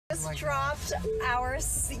Just dropped our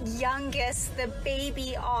youngest, the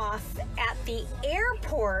baby, off at the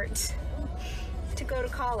airport to go to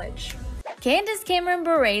college. Candace Cameron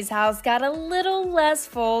Bure's house got a little less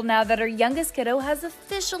full now that her youngest kiddo has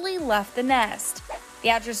officially left the nest. The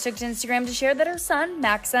actress took to Instagram to share that her son,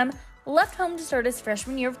 Maxim, left home to start his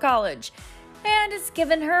freshman year of college, and it's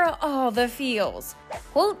given her all the feels.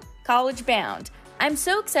 Quote, college bound. I'm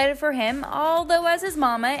so excited for him, although as his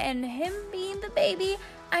mama and him being the baby,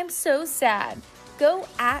 I'm so sad. Go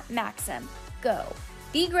at Maxim. Go.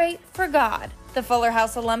 Be great for God. The Fuller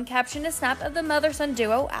House alum captioned a snap of the mother-son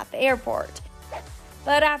duo at the airport.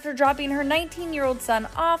 But after dropping her 19-year-old son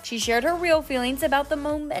off, she shared her real feelings about the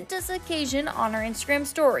momentous occasion on her Instagram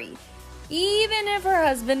story, even if her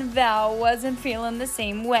husband Val wasn't feeling the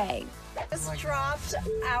same way. Just dropped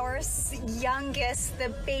our youngest,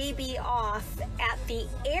 the baby, off at the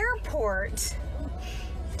airport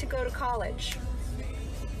to go to college.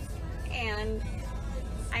 And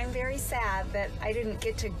I'm very sad that I didn't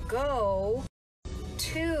get to go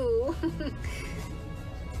to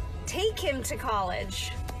take him to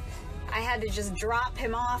college. I had to just drop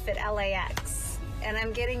him off at LAX, and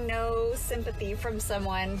I'm getting no sympathy from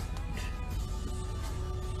someone.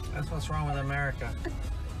 That's what's wrong with America.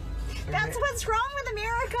 That's what's wrong with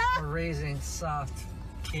America? We're raising soft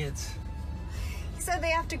kids. He said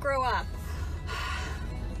they have to grow up.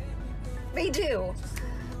 They do.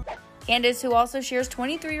 Candace, who also shares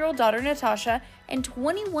 23-year-old daughter Natasha and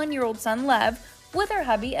 21-year-old son Lev with her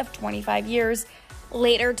hubby of 25 years,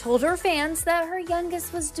 later told her fans that her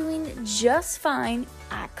youngest was doing just fine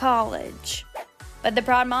at college. But the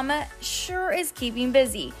proud mama sure is keeping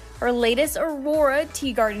busy. Her latest Aurora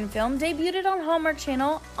Tea Garden film debuted on Hallmark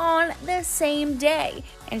Channel on the same day,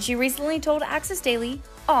 and she recently told Access Daily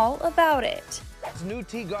all about it. This new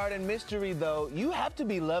Tea Garden mystery, though, you have to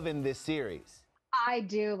be loving this series. I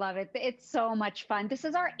do love it. It's so much fun. This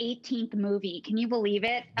is our 18th movie. Can you believe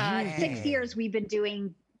it? 6 years we've been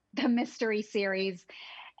doing the mystery series.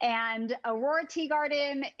 And Aurora Tea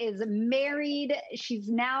Garden is married. She's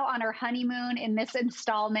now on her honeymoon in this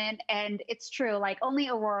installment. And it's true, like only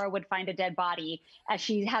Aurora would find a dead body, as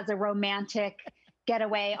she has a romantic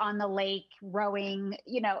getaway on the lake, rowing,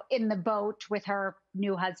 in the boat with her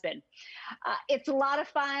new husband. It's a lot of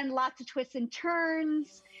fun, lots of twists and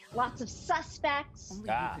turns, lots of suspects.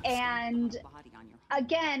 And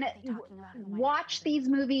again, watch these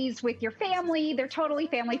movies with your family. They're totally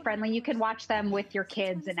family friendly. You can watch them with your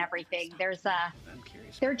kids and everything.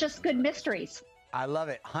 They're just good mysteries. I love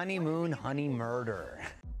it. Honeymoon, honey murder.